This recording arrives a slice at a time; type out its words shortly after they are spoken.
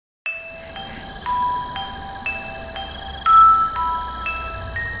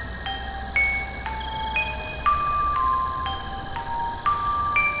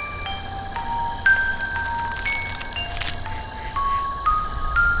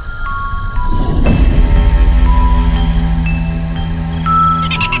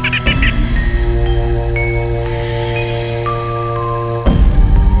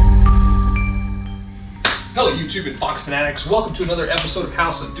folks, welcome to another episode of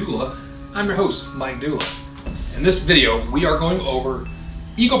House of Doula. I'm your host, Mike Doula. In this video, we are going over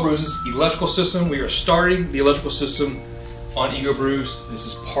EgoBruise's electrical system. We are starting the electrical system on EgoBruise. This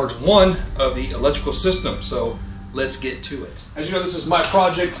is part one of the electrical system, so let's get to it. As you know, this is my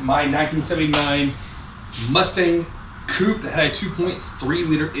project, my 1979 Mustang Coupe that had a 2.3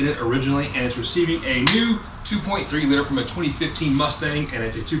 liter in it originally, and it's receiving a new 2.3 liter from a 2015 Mustang, and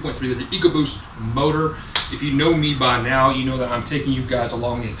it's a 2.3 liter EgoBoost motor. If you know me by now, you know that I'm taking you guys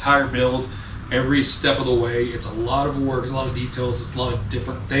along the entire build, every step of the way. It's a lot of work, it's a lot of details, it's a lot of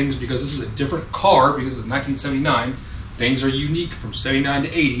different things because this is a different car because it's 1979. Things are unique from 79 to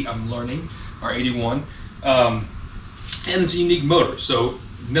 80, I'm learning, or 81. And it's a unique motor, so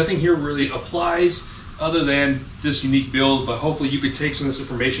nothing here really applies other than this unique build, but hopefully you could take some of this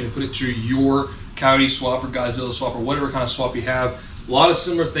information and put it to your Coyote swap or Godzilla swap or whatever kind of swap you have. A lot of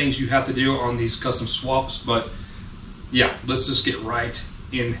similar things you have to do on these custom swaps, but yeah, let's just get right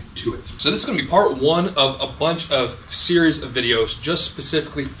into it. So this is going to be part one of a bunch of series of videos just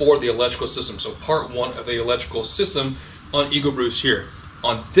specifically for the electrical system. So part one of the electrical system on EgoBruise here.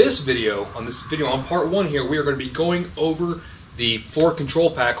 On this video, on part one here, we are going to be going over the Ford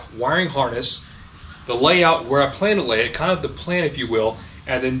control pack wiring harness, the layout, where I plan to lay it, kind of the plan if you will,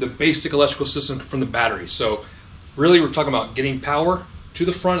 and then the basic electrical system from the battery. So really we're talking about getting power to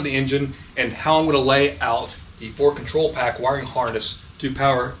the front of the engine and how I'm going to lay out the Ford control pack wiring harness to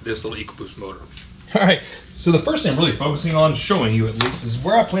power this little EcoBoost motor. All right, so the first thing I'm really focusing on, showing you at least, is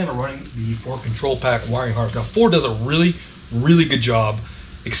where I plan on running the Ford control pack wiring harness. Now Ford does a really good job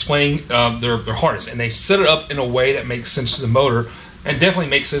explaining their harness, and they set it up in a way that makes sense to the motor and definitely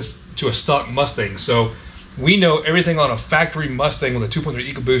makes sense to a stock Mustang. So we know everything on a factory Mustang with a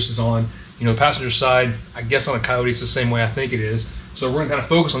 2.3 EcoBoost is on, you know, the passenger side. I guess on a Coyote it's the same way I think it is. So we're going to kind of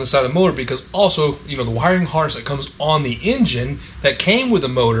focus on this side of the motor because also, you know, the wiring harness that comes on the engine that came with the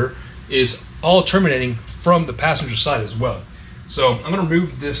motor is all terminating from the passenger side as well. So I'm going to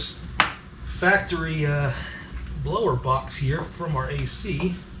remove this factory blower box here from our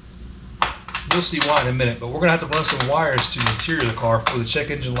AC. We'll see why in a minute, but we're going to have to run some wires to the interior of the car for the check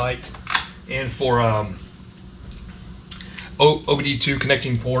engine light and for OBD2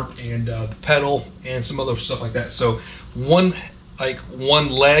 connecting port and the pedal and some other stuff like that. So one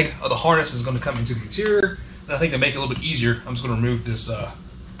leg of the harness is going to come into the interior, and I think to make it a little bit easier, I'm just going to remove this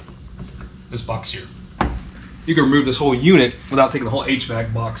this box here. You can remove this whole unit without taking the whole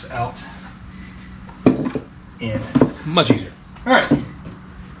HVAC box out, and much easier. All right,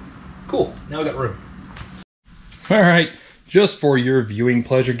 cool. Now we got room. All right, just for your viewing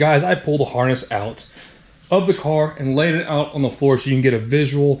pleasure, guys, I pulled the harness out of the car and laid it out on the floor so you can get a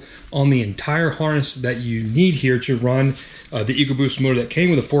visual on the entire harness that you need here to run the EcoBoost motor that came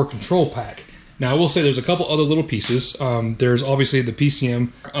with a Ford control pack. Now I will say there's a couple other little pieces. There's obviously the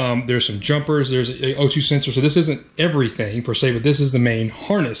PCM, there's some jumpers, there's a O2 sensor, so this isn't everything per se, but this is the main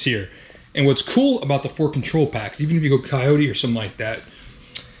harness here. And what's cool about the Ford control packs, even if you go Coyote or something like that,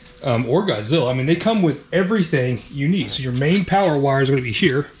 or Godzilla, I mean, they come with everything you need. So your main power wire is going to be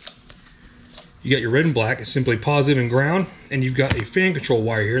here. You got your red and black, it's simply positive and ground, and you've got a fan control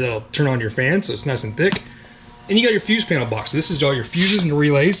wire here that'll turn on your fan, so it's nice and thick. And you got your fuse panel box. So this is all your fuses and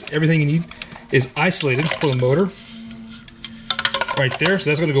relays. Everything you need is isolated for the motor right there. So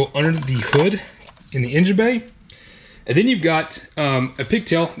that's going to go under the hood in the engine bay. And then you've got a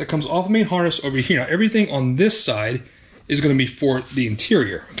pigtail that comes off the main harness over here. Now everything on this side is going to be for the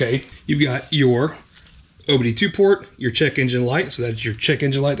interior, okay? You've got your OBD2 port, your check engine light, so that's your check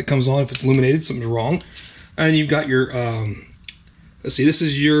engine light that comes on if it's illuminated, something's wrong. And you've got your, let's see, this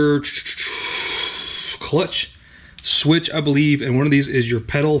is your clutch switch, I believe, and one of these is your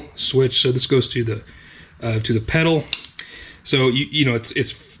pedal switch. So this goes to the pedal. So you know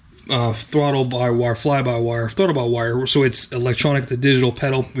it's throttle by wire, fly by wire, throttle by wire. So it's electronic to digital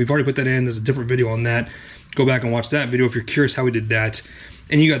pedal. We've already put that in. There's a different video on that. Go back and watch that video if you're curious how we did that.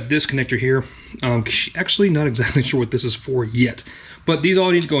 And you got this connector here. Actually, not exactly sure what this is for yet, but these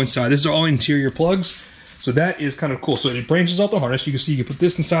all need to go inside. These are all interior plugs, so that is kind of cool. So it branches off the harness. You can see you can put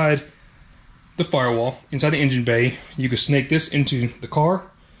this inside the firewall, inside the engine bay. You can snake this into the car,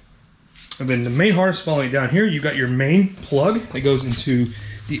 and then the main harness following down here. You got your main plug that goes into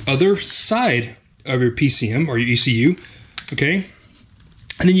the other side of your PCM or your ECU. Okay,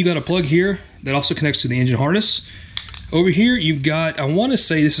 and then you got a plug here that also connects to the engine harness. Over here, you've got, I want to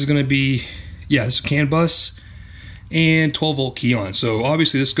say this is going to be, yeah, this is CAN bus and 12 volt key on. So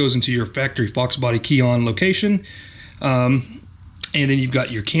obviously this goes into your factory Fox body key on location. And then you've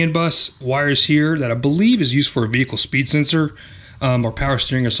got your CAN bus wires here that I believe is used for a vehicle speed sensor or power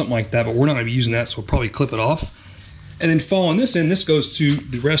steering or something like that, but we're not going to be using that, so we'll probably clip it off. And then following this in, this goes to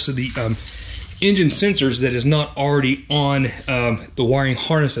the rest of the engine sensors that is not already on the wiring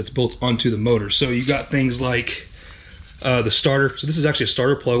harness that's built onto the motor. So you got things like the starter. So this is actually a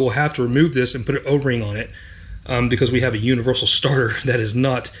starter plug. We'll have to remove this and put an O-ring on it because we have a universal starter that is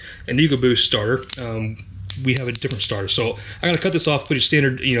not an EgoBruise starter. We have a different starter. So I gotta cut this off, put a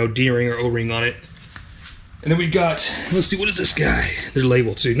standard, D-ring or O-ring on it. And then we got, let's see, what is this guy? They're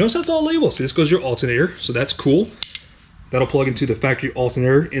labeled too. Notice that's all labeled. See, this goes your alternator, so that's cool. That'll plug into the factory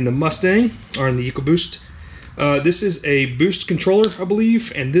alternator in the Mustang or in the EcoBoost. This is a boost controller, I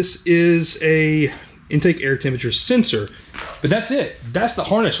believe, and this is a intake air temperature sensor. But that's it. That's the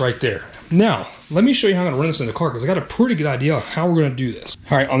harness right there. Now, let me show you how I'm going to run this in the car because I got a pretty good idea of how we're going to do this.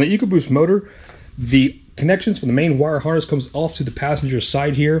 All right, on the EcoBoost motor, the connections for the main wire harness comes off to the passenger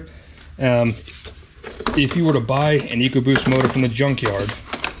side here. If you were to buy an EcoBoost motor from the junkyard,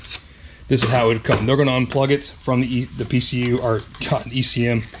 this is how it would come. They're going to unplug it from the PCU or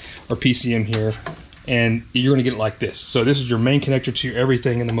ECM or PCM here, and you're going to get it like this. So this is your main connector to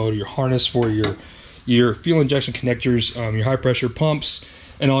everything in the motor, your harness for your fuel injection connectors, your high pressure pumps,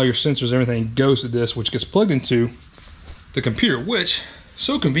 and all your sensors. Everything goes to this, which gets plugged into the computer, which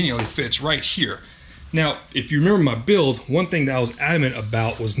so conveniently fits right here. Now, if you remember my build, one thing that I was adamant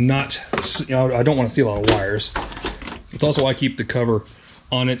about was not, I don't want to see a lot of wires. It's also why I keep the cover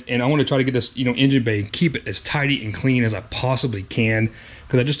on it, and I want to try to get this, engine bay, keep it as tidy and clean as I possibly can,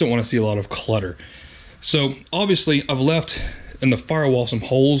 because I just don't want to see a lot of clutter. So obviously, I've left in the firewall some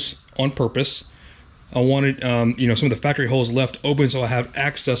holes on purpose. I wanted, some of the factory holes left open so I have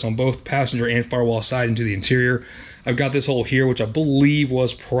access on both passenger and firewall side into the interior. I've got this hole here, which I believe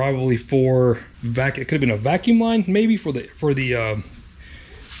was probably for it could have been a vacuum line, maybe for the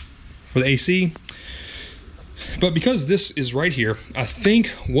AC. But because this is right here, I think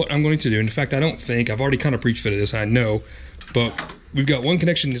what I'm going to do, in fact, I don't think, I've already kind of pre-fitted this, I know, but we've got one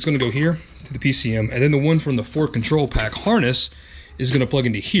connection that's going to go here to the PCM, and then the one from the Ford control pack harness is going to plug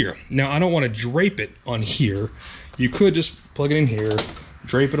into here. Now, I don't want to drape it on here. You could just plug it in here,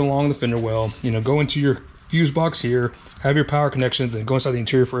 drape it along the fender well, go into your fuse box here, have your power connections, and go inside the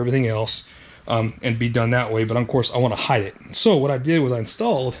interior for everything else, and be done that way. But of course, I want to hide it. So what I did was I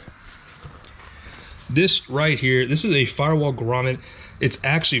installed this right here. This is a firewall grommet. It's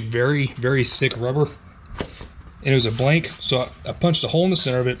actually very, very thick rubber, and it was a blank. So I punched a hole in the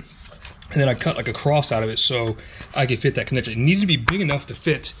center of it, and then I cut like a cross out of it so I could fit that connector. It needed to be big enough to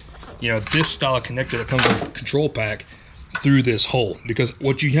fit, this style of connector that comes with the control pack through this hole. Because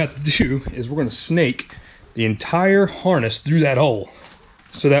what you have to do is we're going to snake the entire harness through that hole,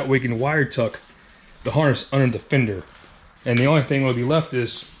 so that we can wire tuck the harness under the fender. And the only thing will be left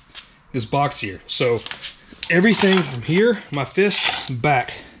is this box here. So everything from here, my fist,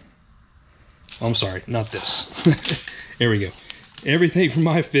 back. Oh, I'm sorry, not this. There we go. Everything from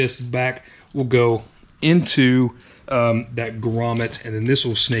my fist back will go into that grommet, and then this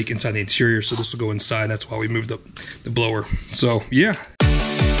will snake inside the interior, so this will go inside. That's why we moved up the blower. So yeah.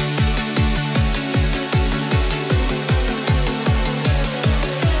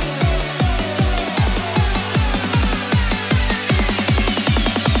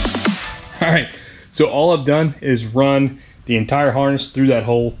 All right, so all I've done is run the entire harness through that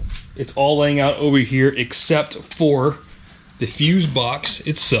hole. It's all laying out over here except for the fuse box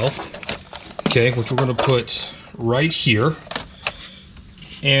itself, okay, which we're going to put right here,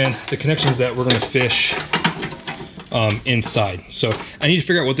 and the connections that we're going to fish inside. So I need to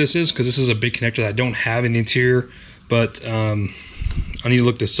figure out what this is, because this is a big connector that I don't have in the interior, but I need to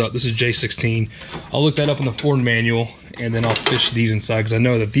look this up. This is J16. I'll look that up in the Ford manual, and then I'll fish these inside, because I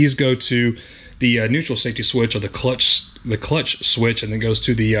know that these go to the neutral safety switch or the clutch switch, and then goes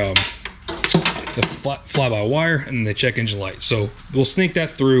to the fly-by-wire and then the check engine light. So we'll sneak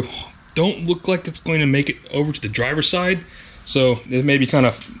that through. Don't look like it's going to make it over to the driver's side, so it may be kind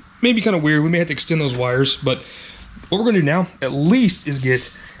of weird. We may have to extend those wires, but what we're going to do now at least is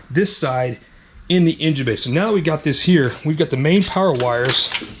get this side in the engine bay. So now that we got this here, we've got the main power wires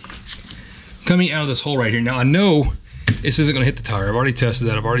coming out of this hole right here. Now I know this isn't going to hit the tire. I've already tested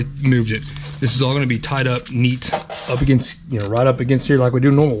that. I've already moved it. This is all going to be tied up neat up against, right up against here like we do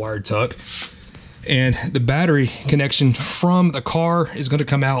normal wire tuck. And the battery connection from the car is going to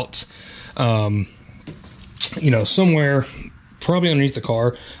come out, somewhere probably underneath the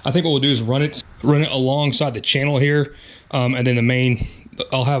car. I think what we'll do is run it alongside the channel here, and then the main.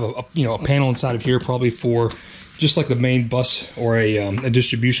 I'll have a panel inside of here probably for just like the main bus or a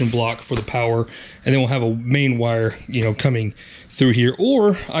distribution block for the power, and then we'll have a main wire coming through here.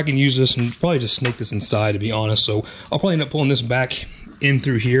 Or I can use this and probably just snake this inside, to be honest. So I'll probably end up pulling this back in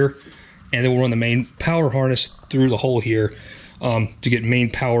through here, and then we'll run the main power harness through the hole here to get main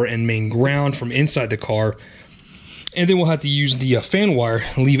power and main ground from inside the car. And then we'll have to use the fan wire,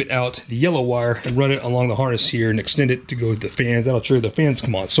 leave it out, the yellow wire, and run it along the harness here and extend it to go to the fans. That'll trigger the fans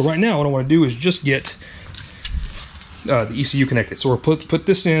come on. So right now what I want to do is just get the ECU connected. So we'll put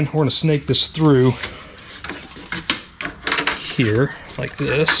this in, we're going to snake this through here like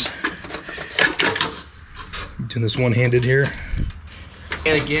this. I'm doing this one-handed here.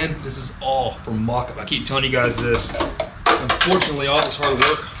 And again, this is all from mock-up. I keep telling you guys this. Unfortunately, all this hard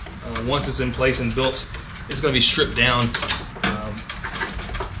work, once it's in place and built, it's going to be stripped down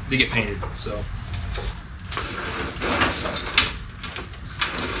to get painted. So,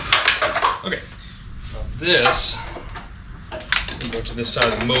 okay. Now this, we'll go to this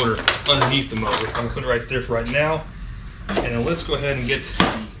side of the motor, underneath the motor. I'm going to put it right there for right now. And then let's go ahead and get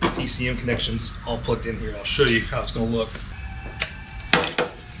the PCM connections all plugged in here. I'll show you how it's going to look.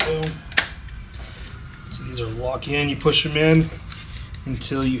 Boom. So these are lock in. You push them in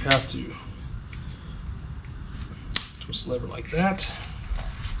until you have to twist the lever like that.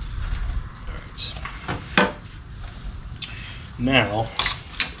 All right. Now,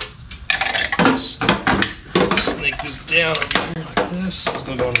 snake this down over here like this. It's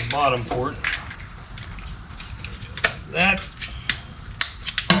going to go on the bottom port. That.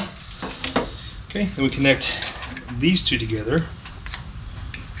 Okay, then we connect these two together.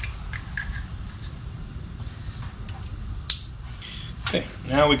 Okay,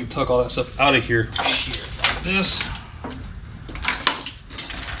 now we can tuck all that stuff out of here like this.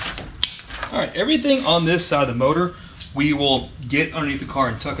 All right, everything on this side of the motor, we will get underneath the car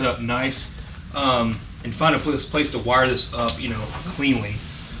and tuck it up nice, and find a place to wire this up, you know, cleanly.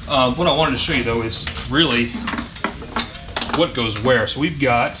 What I wanted to show you though is really what goes where. So we've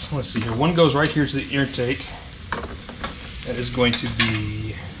got, let's see here, one goes right here to the intake. That is going to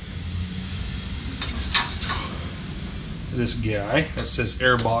be this guy that says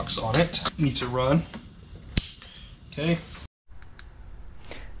airbox on it. Needs to run. Okay.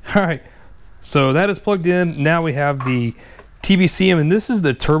 All right, so that is plugged in. Now we have the TBCM, and this is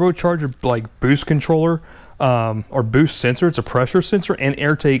the turbocharger like boost controller or boost sensor. It's a pressure sensor and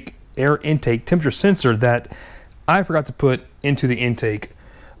air intake temperature sensor that I forgot to put into the intake.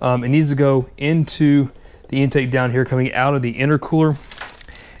 It needs to go into the intake down here, coming out of the intercooler,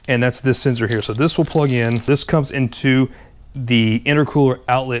 and that's this sensor here. So this will plug in. This comes into the intercooler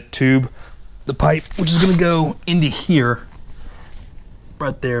outlet tube, the pipe, which is going to go into here,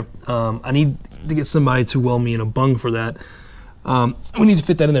 right there. I need to get somebody to weld me in a bung for that. We need to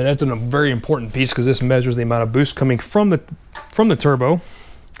fit that in there. That's a very important piece because this measures the amount of boost coming from the turbo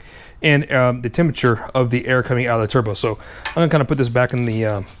and the temperature of the air coming out of the turbo. So I'm gonna kind of put this back in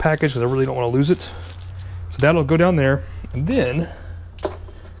the package because I really don't want to lose it. So that'll go down there, and then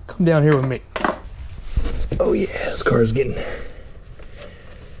come down here with me. Oh yeah, this car is getting.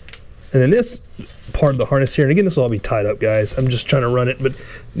 And then this part of the harness here, and again, this will all be tied up, guys. I'm just trying to run it, but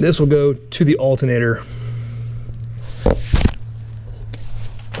this will go to the alternator.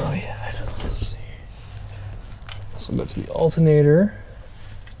 Oh yeah, I know. Let's see. This will go to the alternator.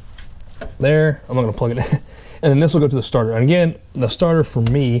 There, I'm not gonna plug it in. And then this will go to the starter. And again, the starter for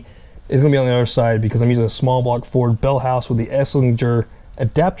me is gonna be on the other side because I'm using a small block Ford bell house with the Esslinger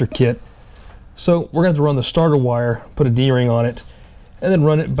adapter kit. So we're gonna have to run the starter wire, put a D-ring on it, and then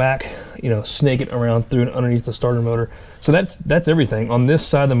run it back, you know, snake it around through and underneath the starter motor. So that's everything. On this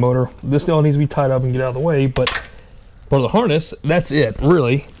side of the motor, this still needs to be tied up and get out of the way, but for the harness, that's it,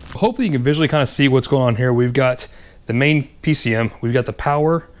 really. Hopefully you can visually kind of see what's going on here. We've got the main PCM, we've got the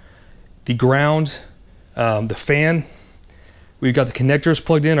power, the ground, the fan. We've got the connectors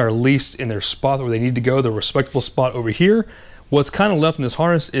plugged in, or at least in their spot where they need to go, the respectable spot over here. What's kind of left in this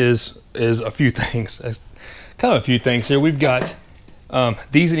harness is a few things. It's kind of a few things here. We've got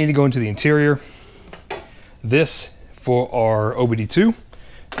these that need to go into the interior. This for our OBD2.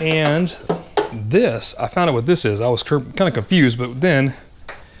 And this, I found out what this is. I was kind of confused, but then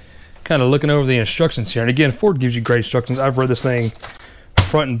kind of looking over the instructions here. And again, Ford gives you great instructions. I've read this thing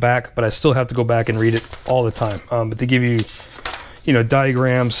front and back, but I still have to go back and read it all the time. But they give you, you know,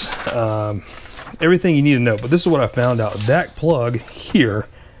 diagrams, everything you need to know. But this is what I found out. That plug here,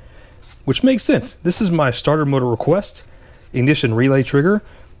 which makes sense. This is my starter motor request, ignition relay trigger,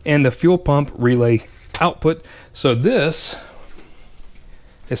 and the fuel pump relay output. So this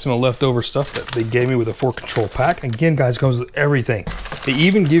is some of the leftover stuff that they gave me with a Ford control pack. Again, guys, it comes with everything. They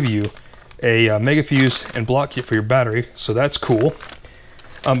even give you a mega fuse and block kit for your battery, so that's cool.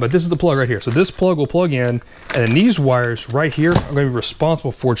 But this is the plug right here. So this plug will plug in, and then these wires right here are going to be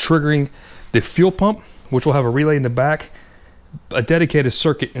responsible for triggering the fuel pump, which will have a relay in the back a dedicated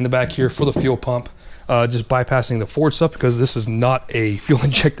circuit in the back here for the fuel pump, just bypassing the Ford stuff because this is not a fuel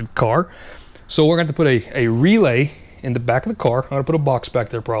injected car. So we're going to put a relay in the back of the car. I'm going to put a box back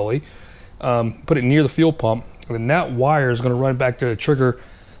there probably, put it near the fuel pump, and then that wire is going to run back to the trigger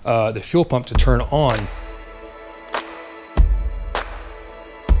the fuel pump to turn on.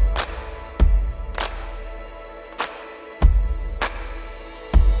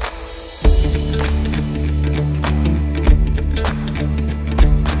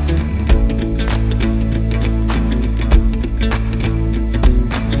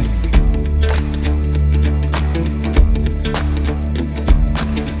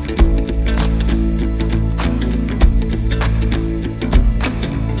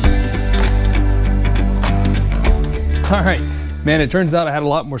 All right, man, it turns out I had a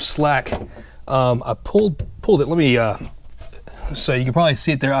lot more slack. I pulled it. Let me, so you can probably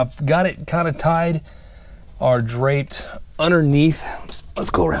see it there. I've got it kind of tied or draped underneath.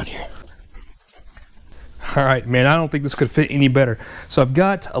 Let's go around here. All right, man, I don't think this could fit any better. So I've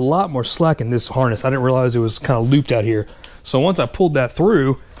got a lot more slack in this harness. I didn't realize it was kind of looped out here. So once I pulled that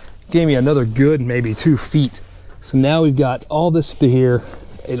through, it gave me another good maybe 2 feet. So now we've got all this through here.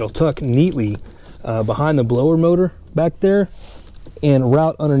 It'll tuck neatly behind the blower motor back there and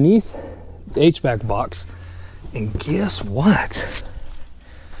route underneath the HVAC box. And guess what?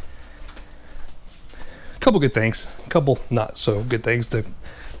 A couple good things, a couple not so good things. The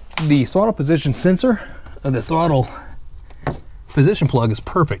throttle position sensor of the throttle position plug is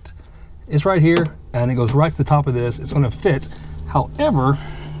perfect. It's right here and it goes right to the top of this. It's going to fit. However,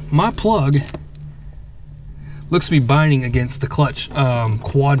 my plug looks to be binding against the clutch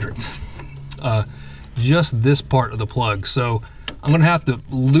quadrant. Just this part of the plug. So I'm gonna have to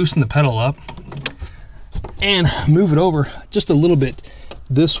loosen the pedal up and move it over just a little bit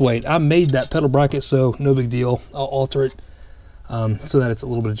this way. I made that pedal bracket, so no big deal. I'll alter it so that it's a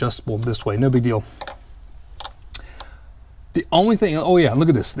little bit adjustable this way. No big deal. The only thing, oh yeah, look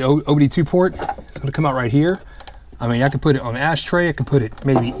at this. The OBD2 port is gonna come out right here. I mean, I could put it on an ashtray. I could put it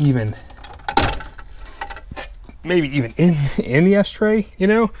maybe even in the ashtray, you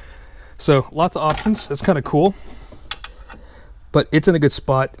know? So lots of options. It's kind of cool, but it's in a good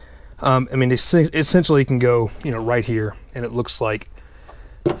spot. I mean, essentially you can go, you know, right here and it looks like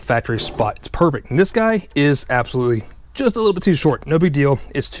factory spot. It's perfect. And this guy is absolutely just a little bit too short. No big deal.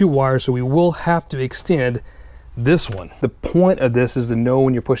 It's 2 wires, so we will have to extend this one. The point of this is to know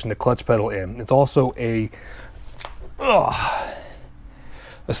when you're pushing the clutch pedal in. It's also a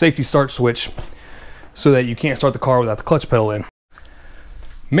safety start switch so that you can't start the car without the clutch pedal in.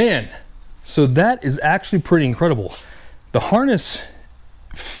 Man, so that is actually pretty incredible. The harness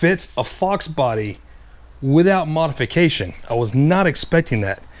fits a Fox body without modification. I was not expecting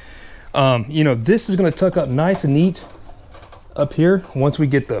that. You know, this is going to tuck up nice and neat up here once we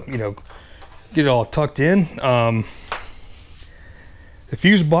get the, you know, get it all tucked in. The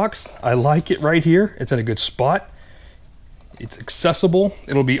fuse box, I like it right here. It's in a good spot. It's accessible.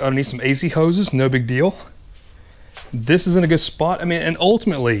 It'll be underneath some AC hoses, no big deal. This is in a good spot. I mean, and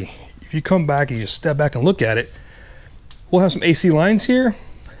ultimately, if you come back and you step back and look at it, we'll have some AC lines here,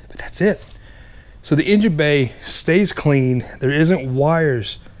 but that's it. So the engine bay stays clean. There isn't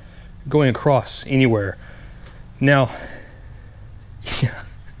wires going across anywhere. Now, yeah,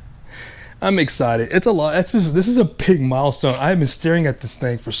 I'm excited. It's a lot. This is a big milestone. I've been staring at this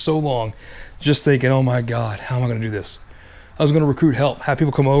thing for so long, just thinking, oh my God, how am I gonna do this? I was gonna recruit help, have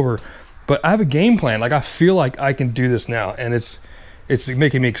people come over, but I have a game plan. Like, I feel like I can do this now, and it's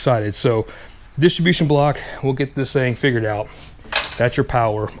making me excited. So distribution block, we'll get this thing figured out. That's your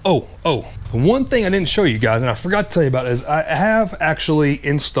power. Oh, the one thing I didn't show you guys, and I forgot to tell you about, is I have actually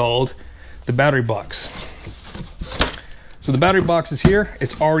installed the battery box. So the battery box is here.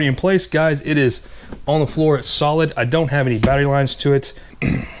 It's already in place, guys. It is on the floor. It's solid. I don't have any battery lines to it.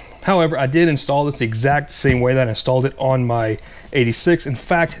 However, I did install this the exact same way that I installed it on my 86. In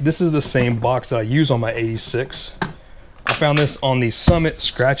fact, this is the same box that I use on my 86. I found this on the Summit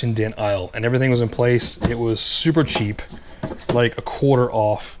scratch and dent aisle, and everything was in place. It was super cheap, like a quarter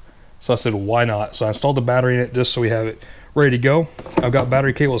off. So I said, why not? So I installed the battery in it just so we have it ready to go. I've got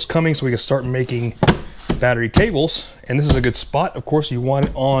battery cables coming so we can start making battery cables. And this is a good spot. Of course, you want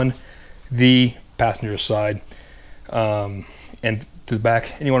it on the passenger side and to the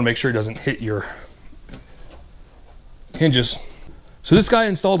back, and you want to make sure it doesn't hit your hinges. So this guy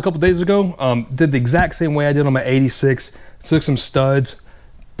installed a couple days ago, did the exact same way I did on my 86. Took some studs,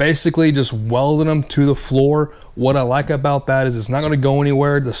 basically just welded them to the floor. What I like about that is it's not going to go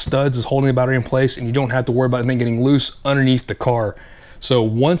anywhere. The studs is holding the battery in place, and you don't have to worry about anything getting loose underneath the car. So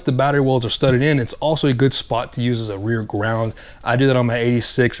once the battery welds are studded in, it's also a good spot to use as a rear ground. I do that on my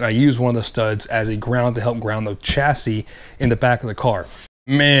 86, and I use one of the studs as a ground to help ground the chassis in the back of the car.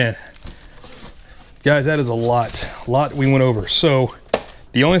 Man, guys, that is a lot we went over. So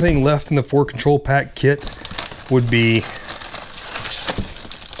the only thing left in the Ford control pack kit would be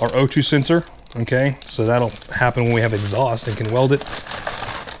our O2 sensor. Okay, so that'll happen when we have exhaust and can weld it.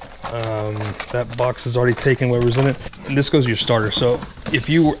 That box is already taken whatever's in it. And this goes to your starter. So if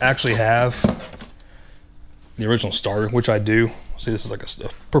you actually have the original starter, which I do, see this is like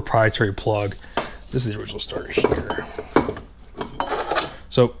a proprietary plug. This is the original starter here.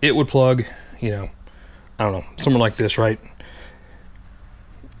 So it would plug, you know, I don't know, somewhere like this, right?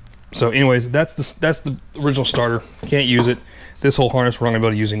 So anyways, that's the original starter. Can't use it. This whole harness we're not gonna be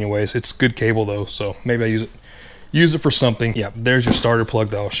able to use anyways. It's good cable though, so maybe I use it for something. Yeah, there's your starter plug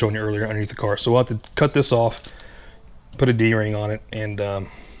that I was showing you earlier underneath the car. So we'll have to cut this off, put a D-ring on it, and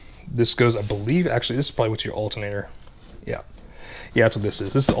this goes, I believe, actually this is probably what's your alternator. Yeah, that's what this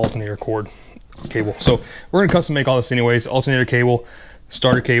is. This is alternator cord cable. So we're gonna custom make all this anyways. Alternator cable,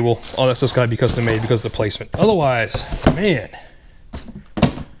 starter cable, all that stuff's gotta be custom made because of the placement. Otherwise, man.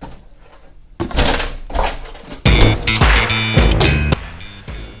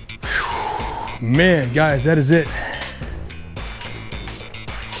 Man, guys, that is it.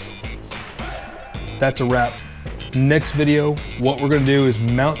 That's a wrap. Next video, what we're gonna do is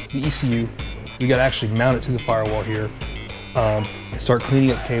mount the ECU. We gotta actually mount it to the firewall here. Start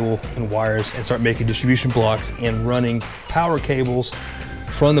cleaning up cable and wires and start making distribution blocks and running power cables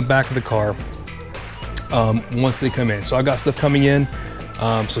from the back of the car once they come in. So I got stuff coming in.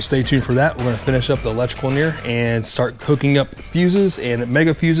 So stay tuned for that. We're going to finish up the electrical in here and start hooking up fuses and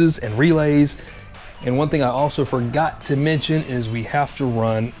mega fuses and relays. And one thing I also forgot to mention is we have to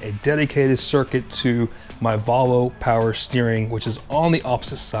run a dedicated circuit to my Volvo power steering, which is on the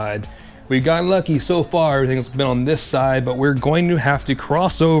opposite side. We've gotten lucky so far, everything's been on this side, but we're going to have to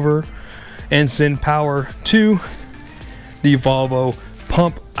cross over and send power to the Volvo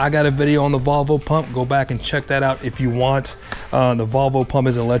pump. I got a video on the Volvo pump. Go back and check that out if you want. The Volvo pump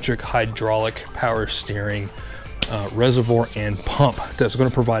is electric hydraulic power steering reservoir and pump that's going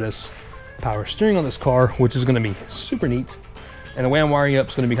to provide us power steering on this car, which is going to be super neat. And the way I'm wiring it up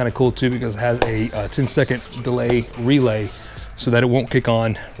is going to be kind of cool too, because it has a 10-second delay relay so that it won't kick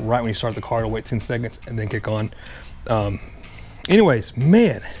on right when you start the car. It'll wait 10 seconds and then kick on. Anyways,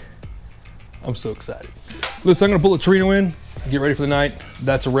 man, I'm so excited. Listen, I'm going to pull the Torino in, get ready for the night.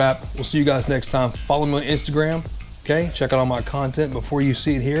 That's a wrap. We'll see you guys next time. Follow me on Instagram. Okay, check out all my content before you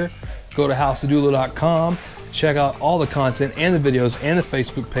see it here. Go to houseofdoula.com. Check out all the content and the videos and the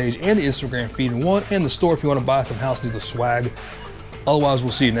Facebook page and the Instagram feed and the store if you want to buy some House of Doula swag. Otherwise,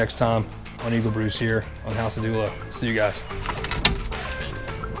 we'll see you next time on EgoBruise here on House of Doula. See you guys.